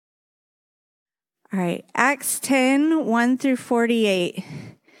All right, Acts 10, 1 through 48.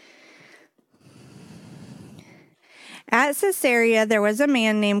 At Caesarea, there was a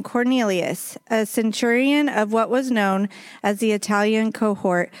man named Cornelius, a centurion of what was known as the Italian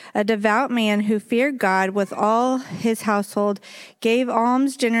cohort, a devout man who feared God with all his household, gave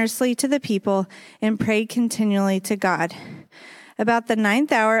alms generously to the people, and prayed continually to God. About the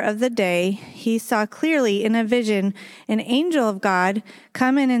 9th hour of the day, he saw clearly in a vision an angel of God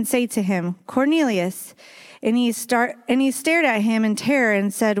come in and say to him, "Cornelius." And he stared at him in terror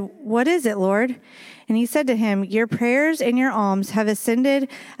and said, "What is it, Lord?" And he said to him, "Your prayers and your alms have ascended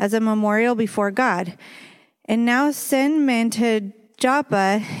as a memorial before God. And now send men to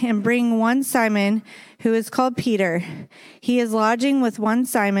Joppa and bring one Simon, who is called Peter. He is lodging with one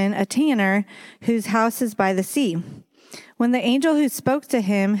Simon, a tanner, whose house is by the sea." When the angel who spoke to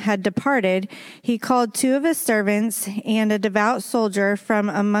him had departed, he called 2 of his servants and a devout soldier from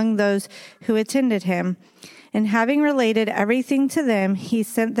among those who attended him. And having related everything to them, he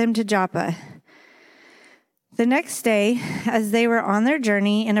sent them to Joppa. The next day, as they were on their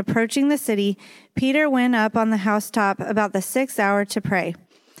journey and approaching the city, Peter went up on the housetop about the 6th hour to pray.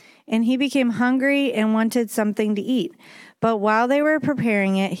 And he became hungry and wanted something to eat. But while they were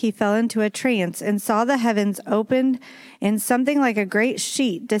preparing it, he fell into a trance and saw the heavens opened and something like a great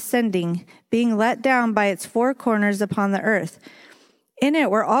sheet descending, being let down by its 4 corners upon the earth. In it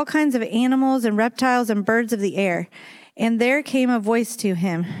were all kinds of animals and reptiles and birds of the air. And there came a voice to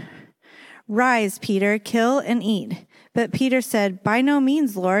him, "Rise, Peter, kill and eat." But Peter said, "By no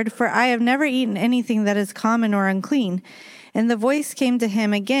means, Lord, for I have never eaten anything that is common or unclean." And the voice came to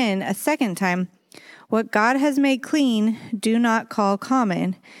him again a second time, "What God has made clean, do not call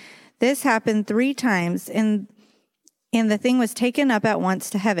common." This happened 3 times, and the thing was taken up at once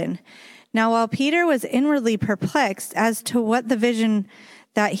to heaven. Now while Peter was inwardly perplexed as to what the vision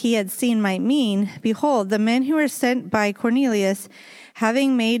that he had seen might mean, behold, the men who were sent by Cornelius,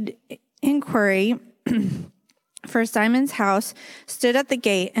 having made inquiry for Simon's house, stood at the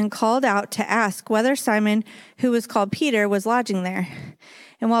gate and called out to ask whether Simon, who was called Peter, was lodging there.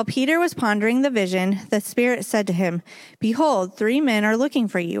 And while Peter was pondering the vision, the Spirit said to him, "Behold, 3 men are looking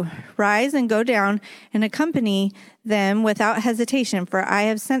for you. Rise and go down and accompany them without hesitation, for I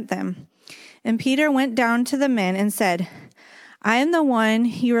have sent them." And Peter went down to the men and said, "I am the one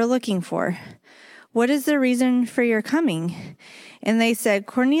you are looking for. What is the reason for your coming?" And they said,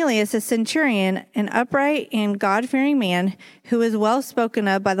 "Cornelius, a centurion, an upright and God-fearing man, who is well spoken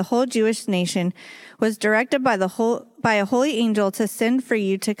of by the whole Jewish nation, was directed by a holy angel to send for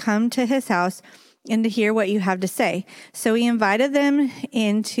you to come to his house and to hear what you have to say." So he invited them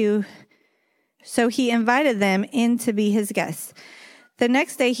in to be his guests. The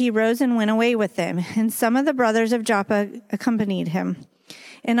next day he rose and went away with them, and some of the brothers of Joppa accompanied him.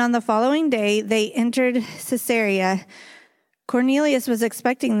 And on the following day they entered Caesarea. Cornelius was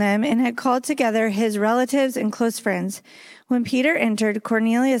expecting them and had called together his relatives and close friends. When Peter entered,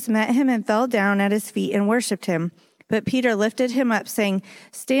 Cornelius met him and fell down at his feet and worshipped him. But Peter lifted him up, saying,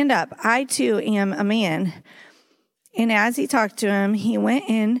 "Stand up, I too am a man." And as he talked to him, he went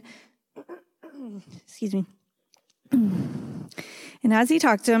in. And as he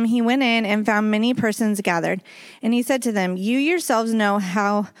talked to him, he went in and found many persons gathered. And he said to them, "You yourselves know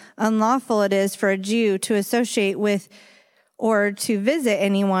how unlawful it is for a Jew to associate with or to visit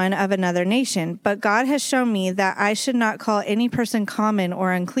anyone of another nation. But God has shown me that I should not call any person common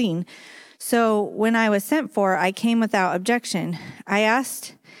or unclean. So when I was sent for, I came without objection. I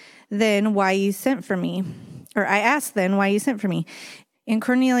asked then why you sent for me. And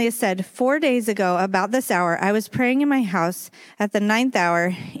Cornelius said, 4 days ago, about this hour, I was praying in my house at the 9th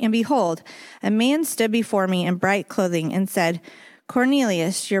hour, and behold, a man stood before me in bright clothing and said,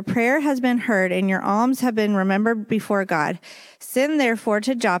 Cornelius, your prayer has been heard, and your alms have been remembered before God. Send therefore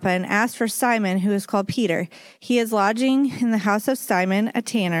to Joppa and ask for Simon, who is called Peter. He is lodging in the house of Simon, a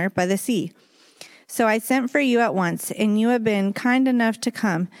tanner, by the sea. So I sent for you at once, and you have been kind enough to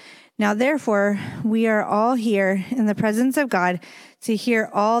come. Now therefore, we are all here in the presence of God to hear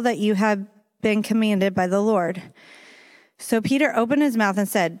all that you have been commanded by the Lord. So Peter opened his mouth and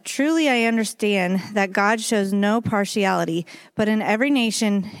said, Truly I understand that God shows no partiality, but in every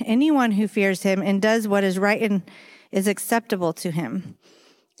nation, anyone who fears him and does what is right and is acceptable to him.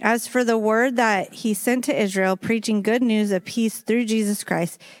 As for the word that he sent to Israel, preaching good news of peace through Jesus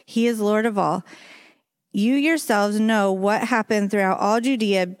Christ, he is Lord of all. You yourselves know what happened throughout all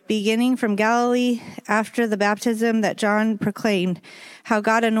Judea, beginning from Galilee after the baptism that John proclaimed, how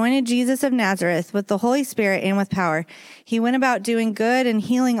God anointed Jesus of Nazareth with the Holy Spirit and with power. He went about doing good and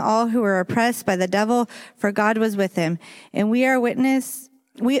healing all who were oppressed by the devil, for God was with him. And we are witnesses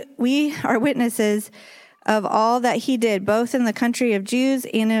we are witnesses of all that he did, both in the country of Jews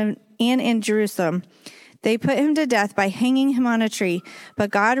and in Jerusalem. They put him to death by hanging him on a tree,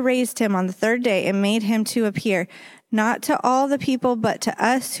 but God raised him on the third day and made him to appear, not to all the people, but to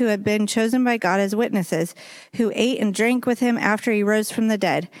us who had been chosen by God as witnesses, who ate and drank with him after he rose from the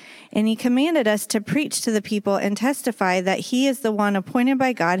dead. And he commanded us to preach to the people and testify that he is the one appointed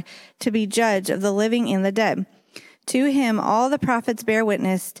by God to be judge of the living and the dead. To him all the prophets bear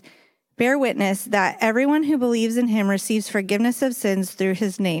witness that everyone who believes in him receives forgiveness of sins through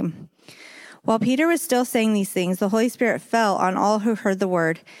his name. While Peter was still saying these things, the Holy Spirit fell on all who heard the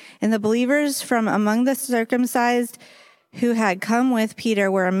word. And the believers from among the circumcised who had come with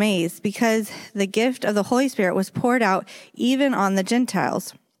Peter were amazed, because the gift of the Holy Spirit was poured out even on the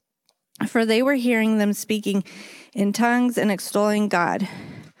Gentiles. For they were hearing them speaking in tongues and extolling God.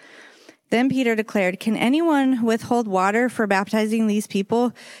 Then Peter declared, "Can anyone withhold water for baptizing these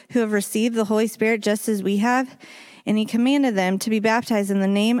people who have received the Holy Spirit just as we have?" And he commanded them to be baptized in the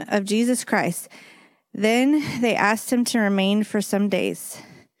name of Jesus Christ. Then they asked him to remain for some days.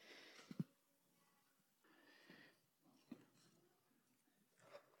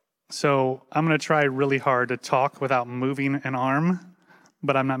 So I'm going to try really hard to talk without moving an arm,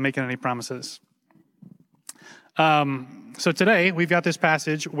 but I'm not making any promises. So today we've got this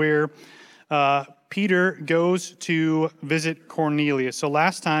passage where Peter goes to visit Cornelius. So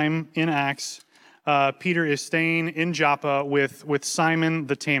last time in Acts, Peter is staying in Joppa with Simon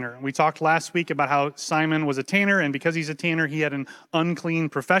the tanner. We talked last week about how Simon was a tanner, and because he's a tanner, he had an unclean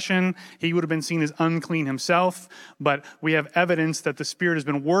profession. He would have been seen as unclean himself, but we have evidence that the Spirit has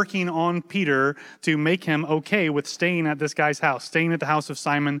been working on Peter to make him okay with staying at this guy's house, staying at the house of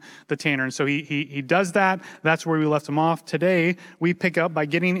Simon the tanner. And so he does that. That's where we left him off. Today, we pick up by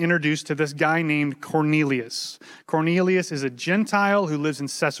getting introduced to this guy named Cornelius. Cornelius is a Gentile who lives in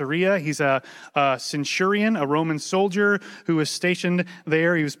Caesarea. He's a centurion, a Roman soldier who was stationed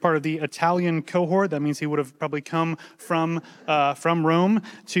there. He was part of the Italian cohort. That means he would have probably come from Rome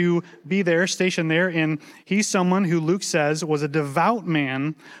to be there, stationed there. And he's someone who Luke says was a devout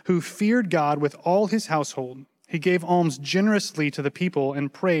man who feared God with all his household. He gave alms generously to the people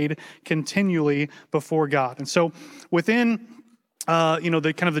and prayed continually before God. And so within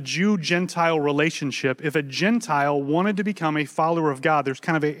the kind of the Jew-Gentile relationship, if a Gentile wanted to become a follower of God, there's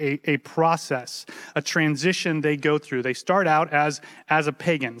kind of a process, a transition they go through. They start out as a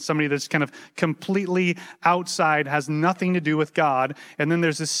pagan, somebody that's kind of completely outside, has nothing to do with God. And then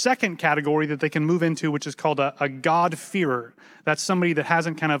there's this second category that they can move into, which is called a God-fearer. That's somebody that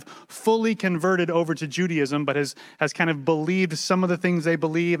hasn't kind of fully converted over to Judaism, but has kind of believed some of the things they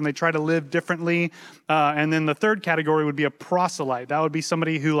believe, and they try to live differently. And then the third category would be a proselyte. That would be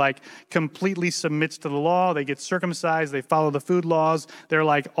somebody who completely submits to the law. They get circumcised. They follow the food laws. They're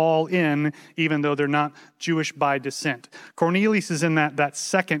all in, even though they're not Jewish by descent. Cornelius is in that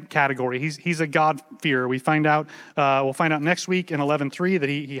second category. He's a God-fearer. We'll find out next week in 11:3 that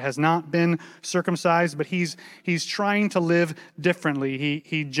he has not been circumcised, but he's trying to live differently.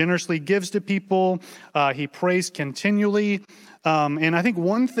 He generously gives to people. He prays continually. And I think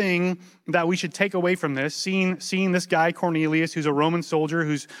one thing that we should take away from this, seeing this guy Cornelius, who's a Roman soldier,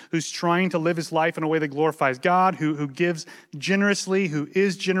 who's trying to live his life in a way that glorifies God, who gives generously, who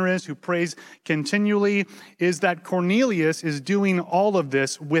is generous, who prays continually, is that Cornelius is doing all of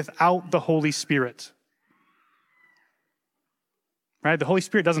this without the Holy Spirit. Right? The Holy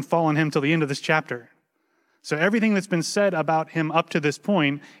Spirit doesn't fall on him till the end of this chapter. So everything that's been said about him up to this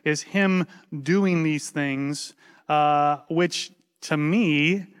point is him doing these things, which to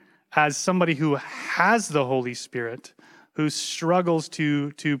me, as somebody who has the Holy Spirit, who struggles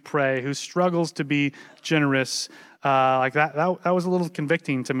to pray, who struggles to be generous, that was a little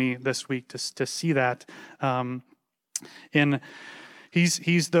convicting to me this week to see that.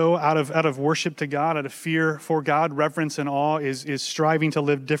 He's though out of worship to God, out of fear for God, reverence and awe, is striving to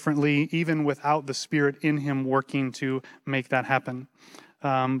live differently, even without the Spirit in him working to make that happen.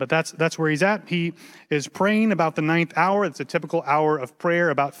 But that's where he's at. He is praying about the 9th hour. It's a typical hour of prayer,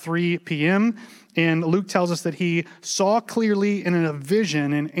 about 3 p.m. And Luke tells us that he saw clearly in a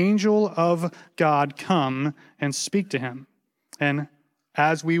vision an angel of God come and speak to him. And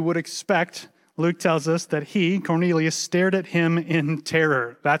as we would expect, Luke tells us that Cornelius, stared at him in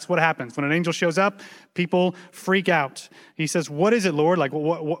terror. That's what happens. When an angel shows up, people freak out. He says, "What is it, Lord?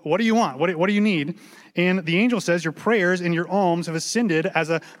 What do you want? What do you need?" And the angel says, "Your prayers and your alms have ascended as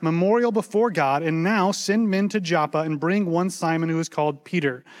a memorial before God, and now send men to Joppa and bring one Simon who is called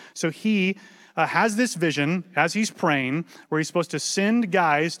Peter." So he has this vision as he's praying, where he's supposed to send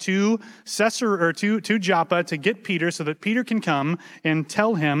guys to Caesarea or to Joppa to get Peter, so that Peter can come and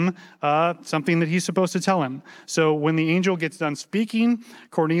tell him something that he's supposed to tell him. So when the angel gets done speaking,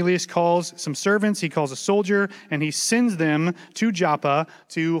 Cornelius calls some servants, he calls a soldier, and he sends them to Joppa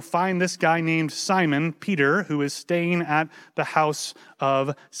to find this guy named Simon Peter, who is staying at the house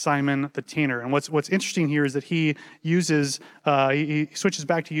of Simon the tanner. And what's interesting here is that he uses he switches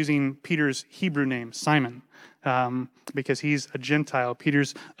back to using Peter's Hebrew name, Simon, because he's a Gentile.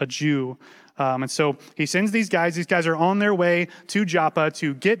 Peter's a Jew. And so he sends these guys. These guys are on their way to Joppa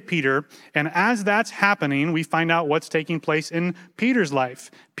to get Peter. And as that's happening, we find out what's taking place in Peter's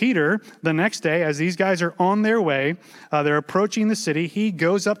life. Peter, the next day, as these guys are on their way, they're approaching the city, he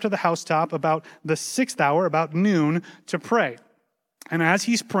goes up to the housetop about the 6th hour, about noon, to pray. And as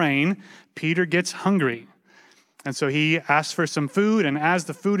he's praying, Peter gets hungry. And so he asks for some food, and as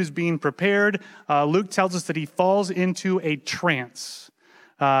the food is being prepared, Luke tells us that he falls into a trance.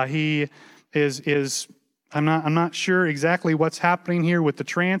 He is I'm not sure exactly what's happening here with the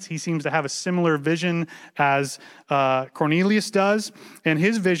trance. He seems to have a similar vision as Cornelius does, and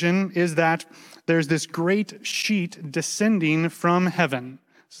his vision is that there's this great sheet descending from heaven.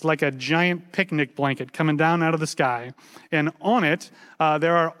 It's like a giant picnic blanket coming down out of the sky. And on it,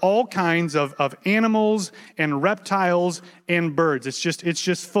 there are all kinds of animals and reptiles and birds. It's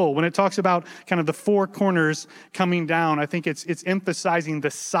just full. When it talks about kind of the four corners coming down, I think it's emphasizing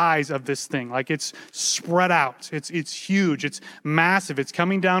the size of this thing. Like it's spread out. It's huge. It's massive. It's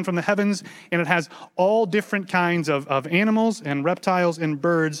coming down from the heavens, and it has all different kinds of animals and reptiles and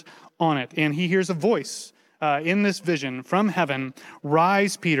birds on it. And he hears a voice in this vision from heaven,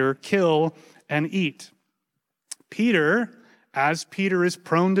 "Rise, Peter, kill and eat." Peter, as Peter is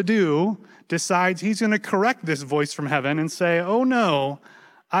prone to do, decides he's going to correct this voice from heaven and say, "Oh no,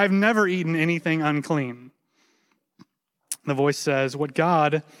 I've never eaten anything unclean." The voice says, "What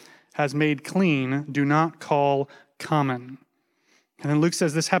God has made clean, do not call common." And then Luke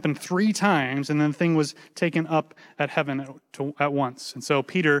says this happened 3 times, and then the thing was taken up at heaven at once. And so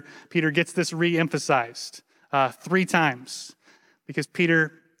Peter gets this re-emphasized 3 times, because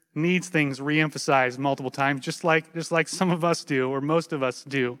Peter needs things re-emphasized multiple times, just like some of us do, or most of us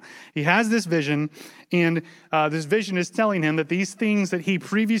do. He has this vision, and this vision is telling him that these things that he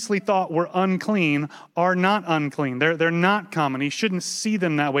previously thought were unclean are not unclean. They're not common. He shouldn't see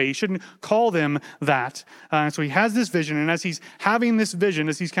them that way. He shouldn't call them that. So he has this vision, and as he's having this vision,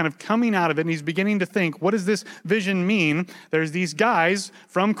 as he's kind of coming out of it, and he's beginning to think, what does this vision mean? There's these guys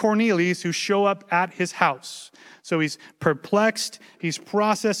from Cornelius who show up at his house. So he's perplexed, he's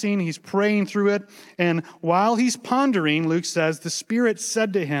processing, he's praying through it. And while he's pondering, Luke says, the Spirit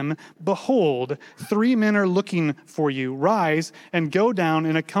said to him, "Behold, 3 men are looking for you. Rise and go down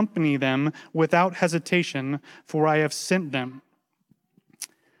and accompany them without hesitation, for I have sent them."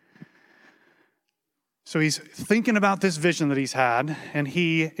 So he's thinking about this vision that he's had, and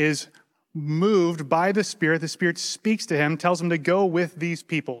he is moved by the Spirit. The Spirit speaks to him, tells him to go with these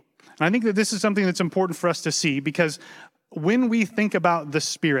people. And I think that this is something that's important for us to see, because when we think about the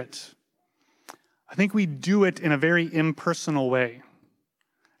Spirit, I think we do it in a very impersonal way.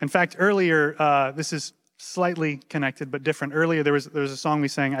 In fact, earlier, this is slightly connected but different. Earlier, there was a song we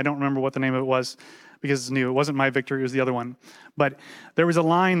sang. I don't remember what the name of it was because it's new. It wasn't My Victory. It was the other one. But there was a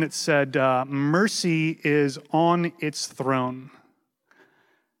line that said, "Mercy is on its throne."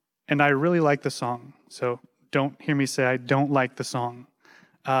 And I really like the song. So don't hear me say I don't like the song.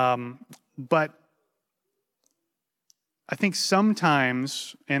 But I think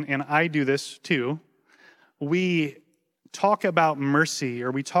sometimes, and I do this too, we talk about mercy,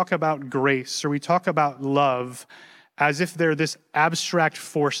 or we talk about grace, or we talk about love as if they're this abstract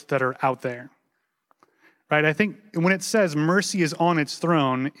force that are out there. Right? I think when it says mercy is on its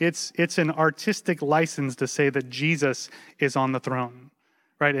throne, it's an artistic license to say that Jesus is on the throne.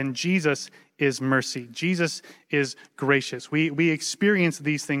 Right? And Jesus is mercy. Jesus is gracious. We experience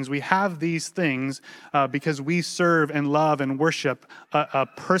these things. We have these things because we serve and love and worship a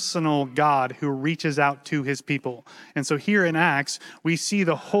personal God who reaches out to his people. And so here in Acts, we see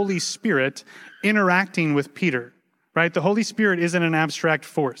the Holy Spirit interacting with Peter. Right? The Holy Spirit isn't an abstract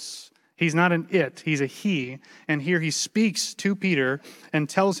force. He's not an it, he's a he. And here he speaks to Peter and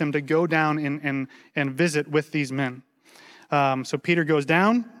tells him to go down and visit with these men. So Peter goes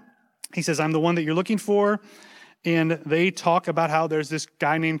down. He says, "I'm the one that you're looking for." And they talk about how there's this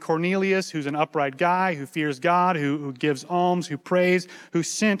guy named Cornelius who's an upright guy, who fears God, who gives alms, who prays, who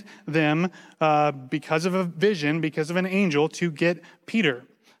sent them because of a vision, because of an angel, to get Peter.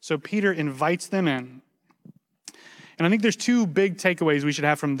 So Peter invites them in. And I think there's two big takeaways we should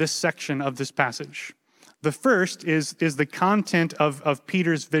have from this section of this passage. The first is the content of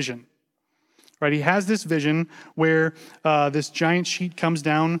Peter's vision. Right, he has this vision where this giant sheet comes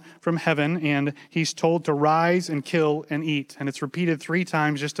down from heaven, and he's told to rise and kill and eat. And it's repeated 3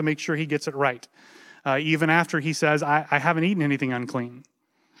 times just to make sure he gets it right, even after he says, I haven't eaten anything unclean.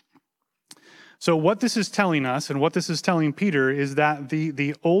 So what this is telling us, and what this is telling Peter, is that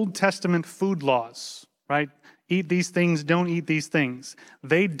the Old Testament food laws, right, eat these things, don't eat these things,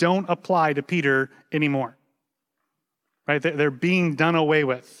 they don't apply to Peter anymore. Right, they're being done away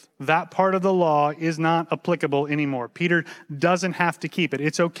with. That part of the law is not applicable anymore. Peter doesn't have to keep it.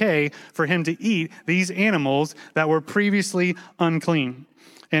 It's okay for him to eat these animals that were previously unclean.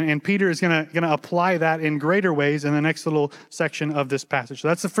 And Peter is going to apply that in greater ways in the next little section of this passage. So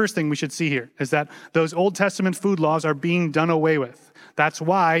that's the first thing we should see here, is that those Old Testament food laws are being done away with. That's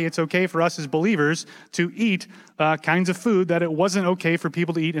why it's okay for us as believers to eat kinds of food that it wasn't okay for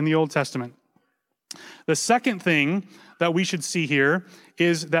people to eat in the Old Testament. The second thing that we should see here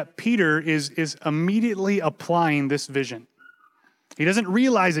is that Peter is immediately applying this vision. He doesn't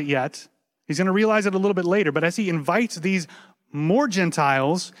realize it yet. He's going to realize it a little bit later, but as he invites these more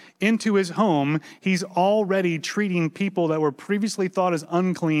Gentiles into his home, he's already treating people that were previously thought as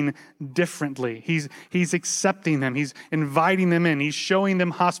unclean differently. He's accepting them. He's inviting them in. He's showing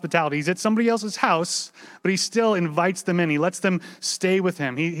them hospitality. He's at somebody else's house, but he still invites them in. He lets them stay with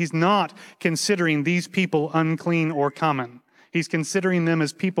him. He's not considering these people unclean or common. He's considering them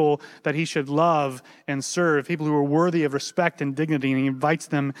as people that he should love and serve, people who are worthy of respect and dignity, and he invites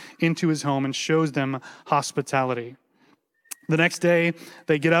them into his home and shows them hospitality. The next day,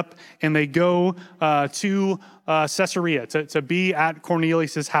 they get up and they go to Caesarea to be at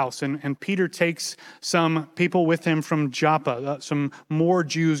Cornelius' house. And Peter takes some people with him from Joppa. Some more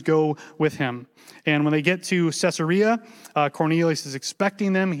Jews go with him. And when they get to Caesarea, Cornelius is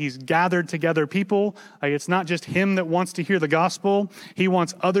expecting them. He's gathered together people. It's not just him that wants to hear the gospel. He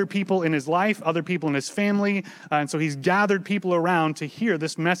wants other people in his life, other people in his family. And so he's gathered people around to hear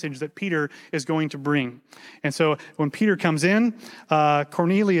this message that Peter is going to bring. And so when Peter comes in,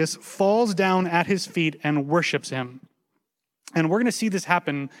 Cornelius falls down at his feet and worships him. And we're going to see this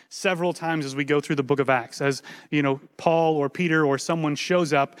happen several times as we go through the book of Acts, as Paul or Peter or someone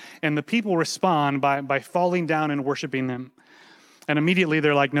shows up, and the people respond by falling down and worshiping them. And immediately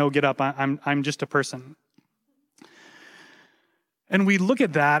they're like, "No, get up! I'm just a person." And we look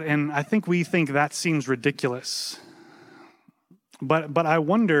at that, and I think we think that seems ridiculous. But I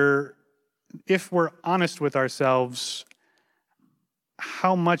wonder if we're honest with ourselves,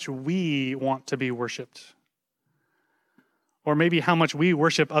 how much we want to be worshipped. Or maybe how much we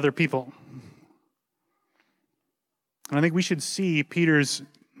worship other people. And I think we should see Peter's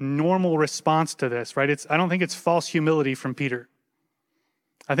normal response to this, right? I don't think it's false humility from Peter.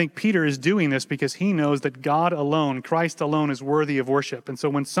 I think Peter is doing this because he knows that God alone, Christ alone, is worthy of worship. And so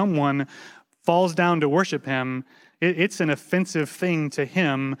when someone falls down to worship him, it's an offensive thing to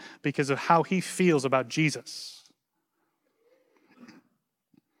him because of how he feels about Jesus.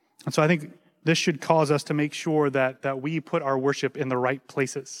 And so I think this should cause us to make sure that we put our worship in the right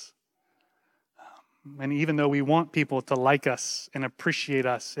places. And even though we want people to like us and appreciate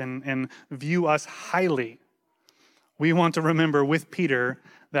us and view us highly, we want to remember with Peter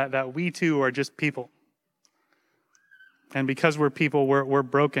that we too are just people. And because we're people, we're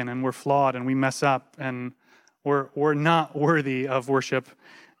broken and we're flawed and we mess up and we're not worthy of worship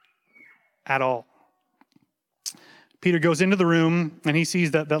at all. Peter goes into the room and he sees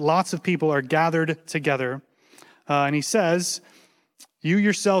that lots of people are gathered together. And he says, "You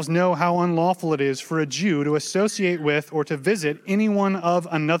yourselves know how unlawful it is for a Jew to associate with or to visit anyone of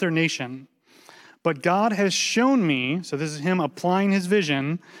another nation. But God has shown me," so this is him applying his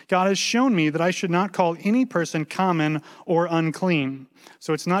vision, "God has shown me that I should not call any person common or unclean."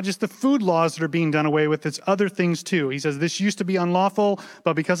 So it's not just the food laws that are being done away with, it's other things too. He says, this used to be unlawful,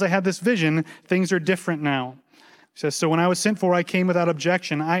 but because I had this vision, things are different now. He says, "So when I was sent for, I came without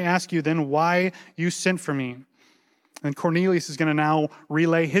objection. I ask you then why you sent for me." And Cornelius is going to now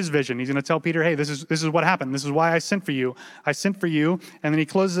relay his vision. He's going to tell Peter, "Hey, this is what happened. This is why I sent for you. I sent for you." And then he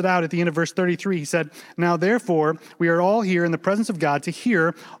closes it out at the end of verse 33. He said, "Now therefore, we are all here in the presence of God to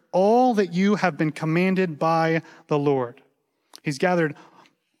hear all that you have been commanded by the Lord." He's gathered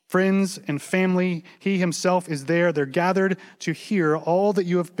friends and family. He himself is there. They're gathered to hear all that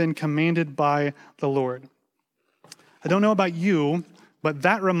you have been commanded by the Lord. I don't know about you, but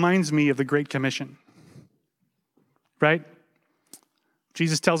that reminds me of the Great Commission. Right?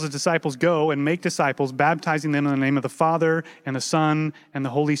 Jesus tells his disciples, "Go and make disciples, baptizing them in the name of the Father and the Son and the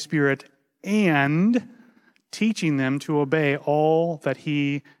Holy Spirit, and teaching them to obey all that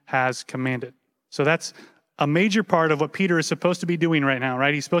he has commanded. So that's a major part of what Peter is supposed to be doing right now,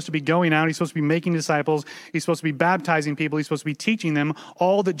 right? He's supposed to be going out. He's supposed to be making disciples. He's supposed to be baptizing people. He's supposed to be teaching them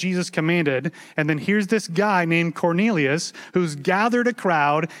all that Jesus commanded. And then here's this guy named Cornelius who's gathered a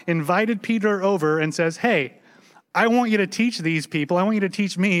crowd, invited Peter over and says, hey, I want you to teach these people. I want you to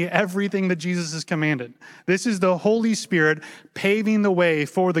teach me everything that Jesus has commanded. This is the Holy Spirit paving the way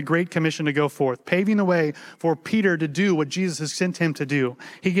for the Great Commission to go forth, paving the way for Peter to do what Jesus has sent him to do.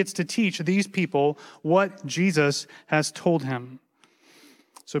 He gets to teach these people what Jesus has told him.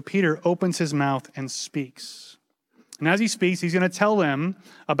 So Peter opens his mouth and speaks. And as he speaks, he's going to tell them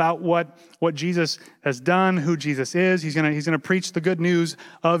about what Jesus has done, who Jesus is. He's going to preach the good news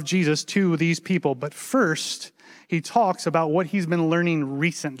of Jesus to these people. But first, he talks about what he's been learning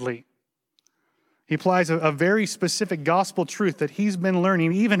recently. He applies a very specific gospel truth that he's been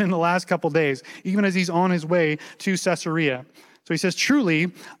learning even in the last couple days, even as he's on his way to Caesarea. So he says,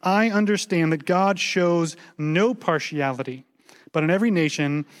 truly, I understand that God shows no partiality, but in every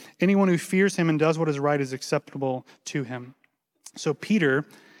nation, anyone who fears him and does what is right is acceptable to him. So Peter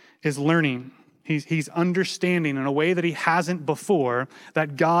is learning. He's understanding in a way that he hasn't before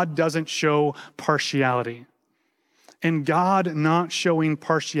that God doesn't show partiality. And God not showing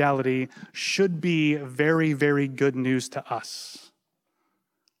partiality should be very, very good news to us.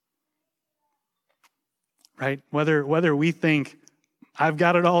 Right? Whether we think I've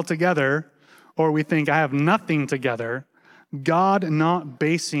got it all together or we think I have nothing together, God not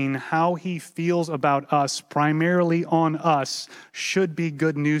basing how he feels about us primarily on us should be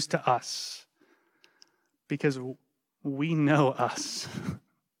good news to us. Because we know us.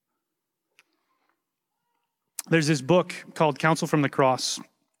 There's this book called Counsel from the Cross,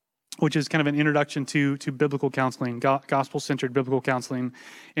 which is kind of an introduction to biblical counseling, gospel-centered biblical counseling,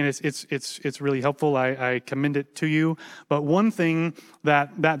 and it's really helpful. I commend it to you. But one thing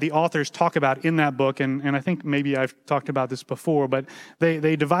that the authors talk about in that book, and I think maybe I've talked about this before, but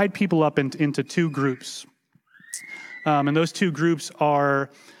they divide people up into two groups, and those two groups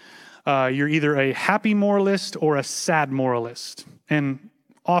are you're either a happy moralist or a sad moralist, and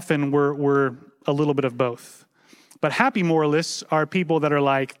often we're a little bit of both. But happy moralists are people that are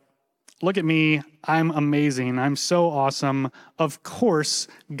like, look at me, I'm amazing, I'm so awesome. Of course,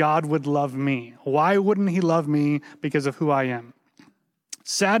 God would love me. Why wouldn't he love me? Because of who I am.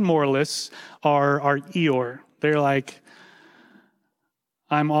 Sad moralists are Eeyore. They're like,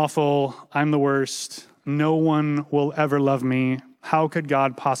 I'm awful, I'm the worst, no one will ever love me. How could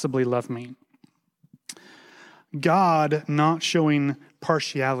God possibly love me? God not showing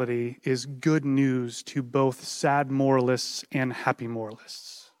partiality is good news to both sad moralists and happy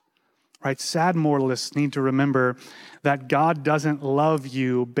moralists, right? Sad moralists need to remember that God doesn't love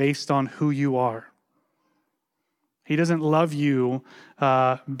you based on who you are. He doesn't love you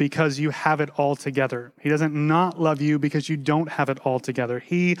because you have it all together. He doesn't not love you because you don't have it all together.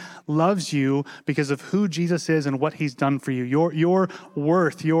 He loves you because of who Jesus is and what he's done for you. Your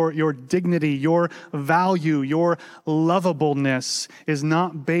worth, your dignity, your value, your lovableness is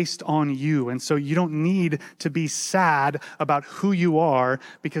not based on you. And so you don't need to be sad about who you are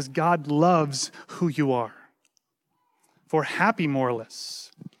because God loves who you are. For happy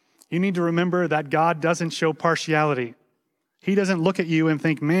moralists, you need to remember that God doesn't show partiality. He doesn't look at you and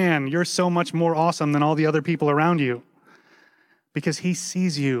think, man, you're so much more awesome than all the other people around you. Because he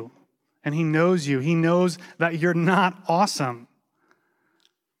sees you and he knows you. He knows that you're not awesome.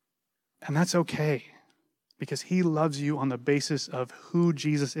 And that's okay. Because he loves you on the basis of who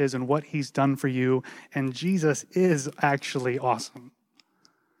Jesus is and what he's done for you. And Jesus is actually awesome.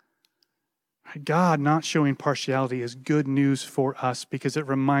 God not showing partiality is good news for us because it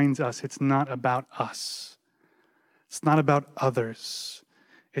reminds us it's not about us. It's not about others.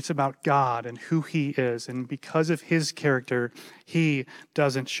 It's about God and who he is. And because of his character, he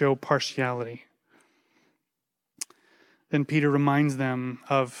doesn't show partiality. Then Peter reminds them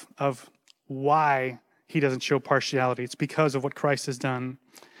of why he doesn't show partiality. It's because of what Christ has done.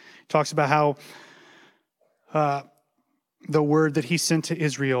 He talks about how the word that he sent to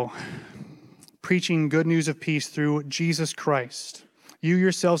Israel, preaching good news of peace through Jesus Christ. You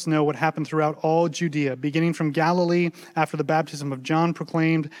yourselves know what happened throughout all Judea, beginning from Galilee after the baptism of John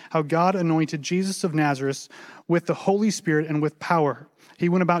proclaimed how God anointed Jesus of Nazareth with the Holy Spirit and with power. He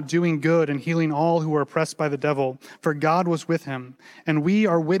went about doing good and healing all who were oppressed by the devil, for God was with him. And we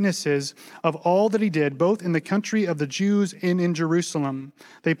are witnesses of all that he did, both in the country of the Jews and in Jerusalem.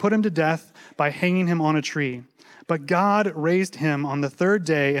 They put him to death by hanging him on a tree. But God raised him on the third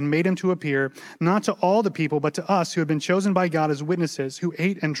day and made him to appear, not to all the people, but to us who had been chosen by God as witnesses, who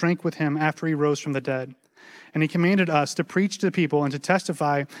ate and drank with him after he rose from the dead. And he commanded us to preach to the people and to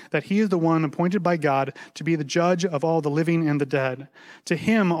testify that he is the one appointed by God to be the judge of all the living and the dead. To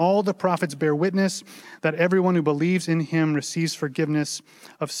him all the prophets bear witness that everyone who believes in him receives forgiveness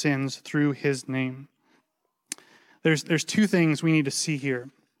of sins through his name. There's two things we need to see here.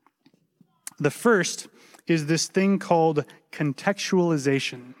 The first is this thing called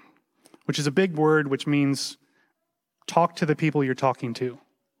contextualization, which is a big word which means talk to the people you're talking to.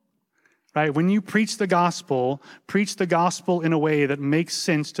 Right? When you preach the gospel in a way that makes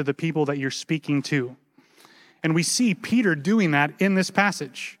sense to the people that you're speaking to. And we see Peter doing that in this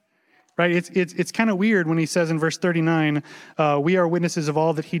passage. Right? It's kind of weird when he says in verse 39, we are witnesses of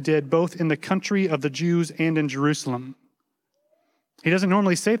all that he did, both in the country of the Jews and in Jerusalem. He doesn't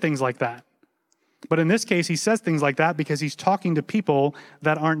normally say things like that. But in this case, he says things like that because he's talking to people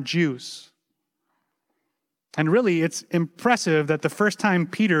that aren't Jews. And really, it's impressive that the first time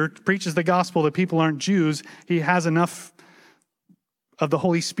Peter preaches the gospel that people aren't Jews, he has enough of the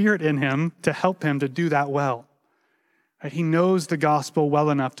Holy Spirit in him to help him to do that well. Right? He knows the gospel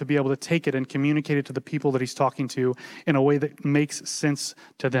well enough to be able to take it and communicate it to the people that he's talking to in a way that makes sense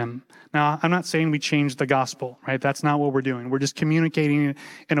to them. Now, I'm not saying we change the gospel, right? That's not what we're doing. We're just communicating it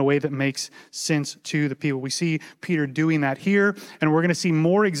in a way that makes sense to the people. We see Peter doing that here, and we're going to see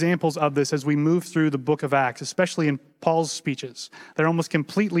more examples of this as we move through the book of Acts, especially in Paul's speeches. They're almost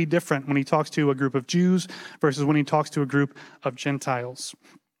completely different when he talks to a group of Jews versus when he talks to a group of Gentiles.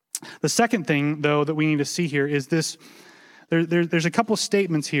 The second thing, though, that we need to see here is this. There's a couple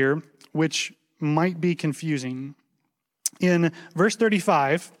statements here which might be confusing. In verse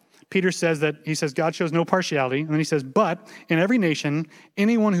 35, Peter says God shows no partiality. And then he says, but in every nation,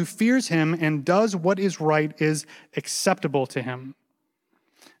 anyone who fears him and does what is right is acceptable to him.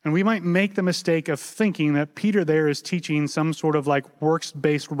 And we might make the mistake of thinking that Peter there is teaching some sort of like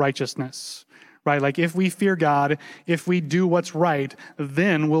works-based righteousness, right? Like if we fear God, if we do what's right,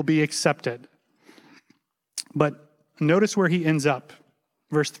 then we'll be accepted. But notice where he ends up,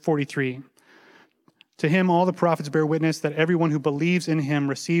 verse 43. To him all the prophets bear witness that everyone who believes in him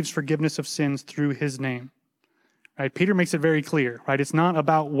receives forgiveness of sins through his name. Right? Peter makes it very clear, right? It's not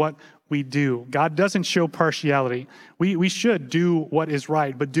about what we do. God doesn't show partiality. We should do what is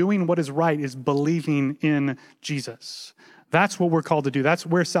right, but doing what is right is believing in Jesus. That's what we're called to do. That's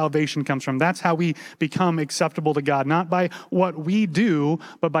where salvation comes from. That's how we become acceptable to God, not by what we do,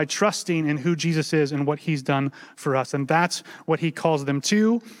 but by trusting in who Jesus is and what he's done for us. And that's what he calls them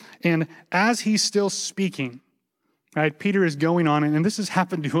to. And as he's still speaking, right, Peter is going on, and this has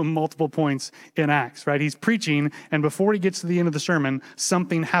happened to him multiple points in Acts, right? He's preaching, and before he gets to the end of the sermon,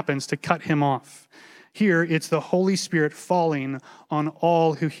 something happens to cut him off. Here, it's the Holy Spirit falling on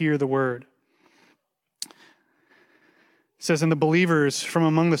all who hear the word. It says, and the believers from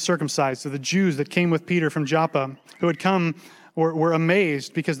among the circumcised, so the Jews that came with Peter from Joppa, who had come, were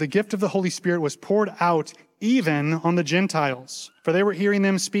amazed because the gift of the Holy Spirit was poured out even on the Gentiles, for they were hearing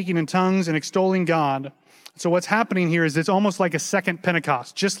them speaking in tongues and extolling God. So what's happening here is it's almost like a second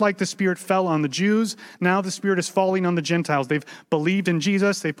Pentecost. Just like the Spirit fell on the Jews, now the Spirit is falling on the Gentiles. They've believed in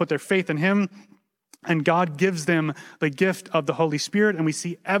Jesus, they put their faith in him, and God gives them the gift of the Holy Spirit, and we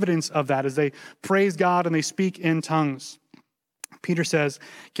see evidence of that as they praise God and they speak in tongues. Peter says,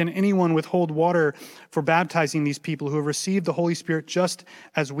 can anyone withhold water for baptizing these people who have received the Holy Spirit just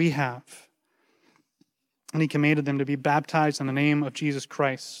as we have? And he commanded them to be baptized in the name of Jesus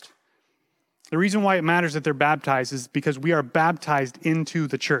Christ. The reason why it matters that they're baptized is because we are baptized into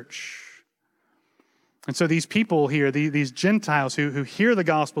the church. And so these people here, these Gentiles who hear the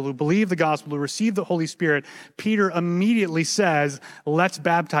gospel, who believe the gospel, who receive the Holy Spirit, Peter immediately says, let's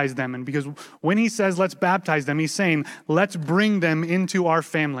baptize them. And because when he says let's baptize them, he's saying, let's bring them into our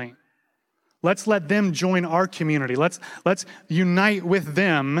family. Let's let them join our community. Let's unite with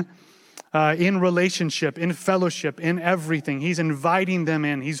them in relationship, in fellowship, in everything. He's inviting them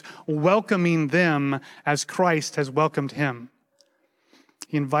in. He's welcoming them as Christ has welcomed him.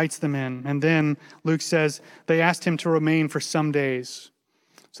 He invites them in. And then Luke says they asked him to remain for some days.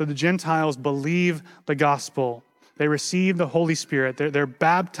 So the Gentiles believe the gospel. They receive the Holy Spirit. They're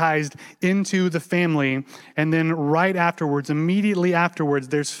baptized into the family. And then right afterwards, immediately afterwards,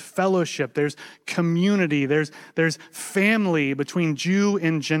 there's fellowship. There's community. There's family between Jew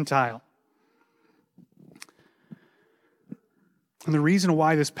and Gentile. And the reason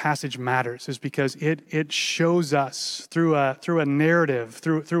why this passage matters is because it shows us through a narrative,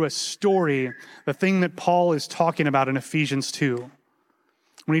 through a story, the thing that Paul is talking about in Ephesians 2.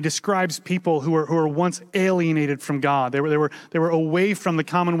 when he describes people who were once alienated from God. They were away from the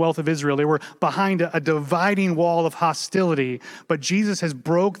commonwealth of Israel. They were behind a dividing wall of hostility. But Jesus has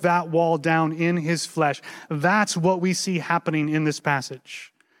broke that wall down in his flesh. That's what we see happening in this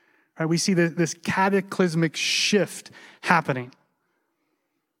passage. Right? We see this cataclysmic shift happening.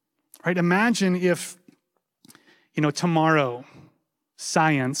 Right? Imagine if, tomorrow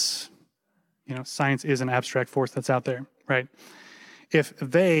science is an abstract force that's out there, right? If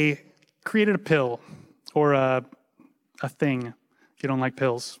they created a pill or a thing, if you don't like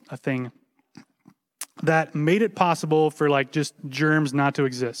pills, a thing that made it possible for just germs not to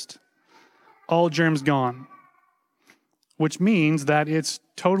exist, all germs gone, which means that it's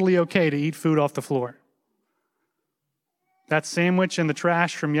totally okay to eat food off the floor. That sandwich in the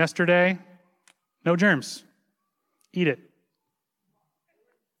trash from yesterday, no germs. Eat it.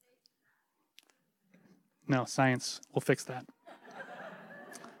 No, science will fix that.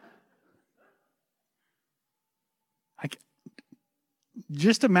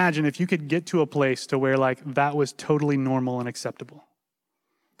 Just imagine if you could get to a place to where that was totally normal and acceptable.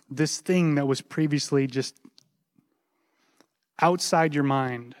 This thing that was previously just outside your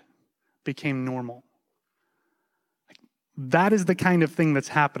mind became normal. That is the kind of thing that's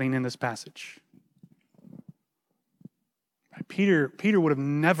happening in this passage. Peter would have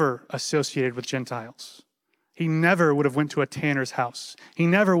never associated with Gentiles. He never would have went to a tanner's house. He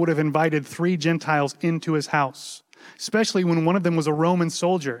never would have invited 3 Gentiles into his house, especially when one of them was a Roman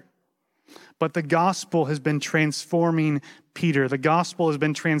soldier. But the gospel has been transforming Peter. The gospel has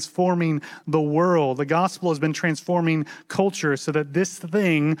been transforming the world. The gospel has been transforming culture so that this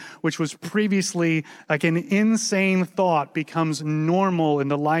thing, which was previously like an insane thought, becomes normal in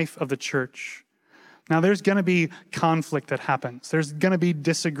the life of the church. Now, there's going to be conflict that happens. There's going to be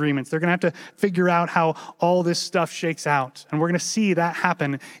disagreements. They're going to have to figure out how all this stuff shakes out. And we're going to see that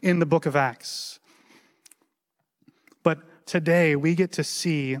happen in the book of Acts. But today, we get to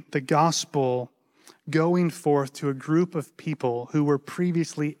see the gospel going forth to a group of people who were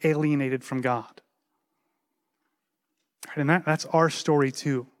previously alienated from God. And that's our story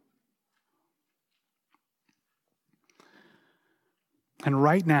too. And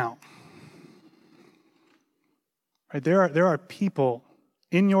right now, there are people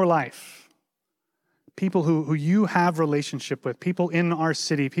in your life, people who you have relationship with, people in our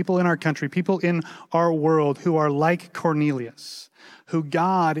city, people in our country, people in our world who are like Cornelius, who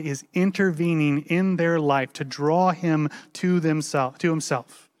God is intervening in their life to draw him to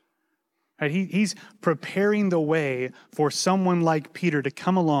himself. He's preparing the way for someone like Peter to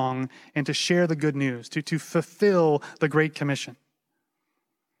come along and to share the good news, to fulfill the Great Commission.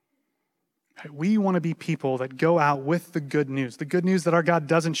 We want to be people that go out with the good news that our God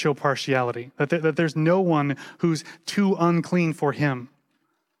doesn't show partiality, that there's no one who's too unclean for him.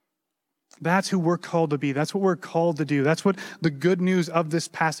 That's who we're called to be. That's what we're called to do. That's what the good news of this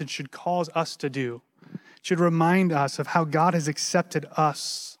passage should cause us to do. It should remind us of how God has accepted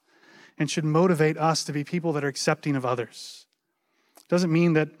us and should motivate us to be people that are accepting of others. It doesn't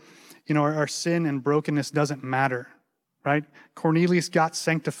mean that, our sin and brokenness doesn't matter. Right? Cornelius got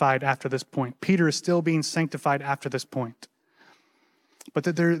sanctified after this point. Peter is still being sanctified after this point. But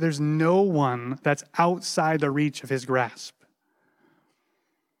that there's no one that's outside the reach of his grasp.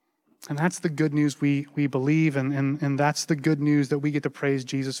 And that's the good news we believe, and that's the good news that we get to praise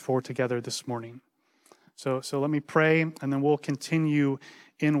Jesus for together this morning. So let me pray, and then we'll continue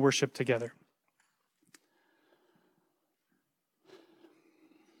in worship together.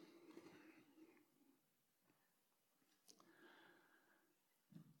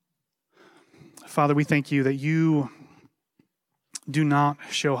 Father, we thank you that you do not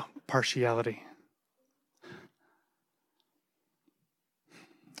show partiality.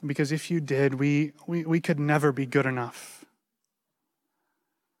 Because if you did, we could never be good enough.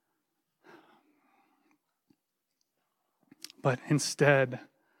 But instead,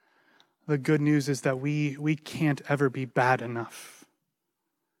 the good news is that we can't ever be bad enough.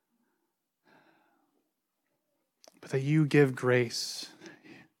 But that you give grace.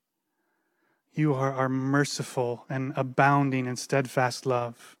 You are merciful and abounding in steadfast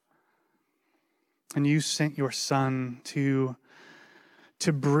love. And you sent your Son to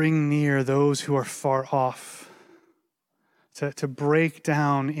bring near those who are far off, to break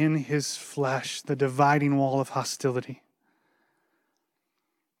down in his flesh the dividing wall of hostility.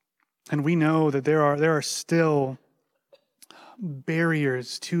 And we know that there are still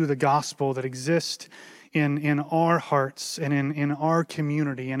barriers to the gospel that exist in our hearts and in our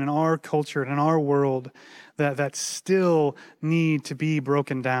community and in our culture and in our world that still need to be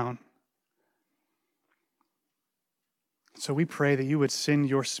broken down. So we pray that you would send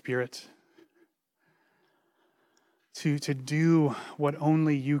your Spirit to do what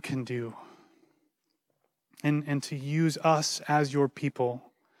only you can do, and to use us as your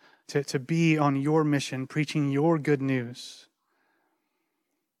people to be on your mission, preaching your good news,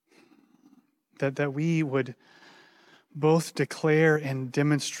 that we would both declare and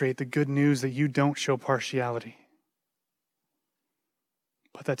demonstrate the good news that you don't show partiality,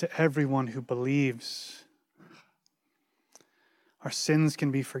 but that to everyone who believes, our sins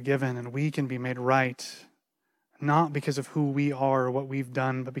can be forgiven and we can be made right, not because of who we are or what we've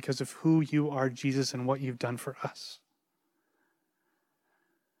done, but because of who you are, Jesus, and what you've done for us.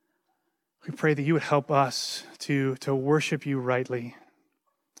 We pray that you would help us to worship you rightly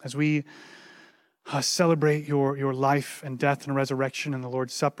as we celebrate your life and death and resurrection in the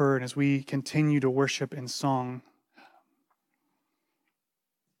Lord's Supper, and as we continue to worship in song.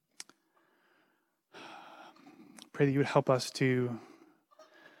 Pray that you would help us to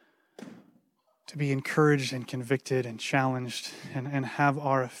be encouraged and convicted and challenged and have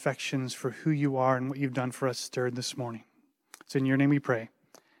our affections for who you are and what you've done for us stirred this morning. It's in your name we pray.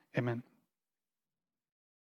 Amen.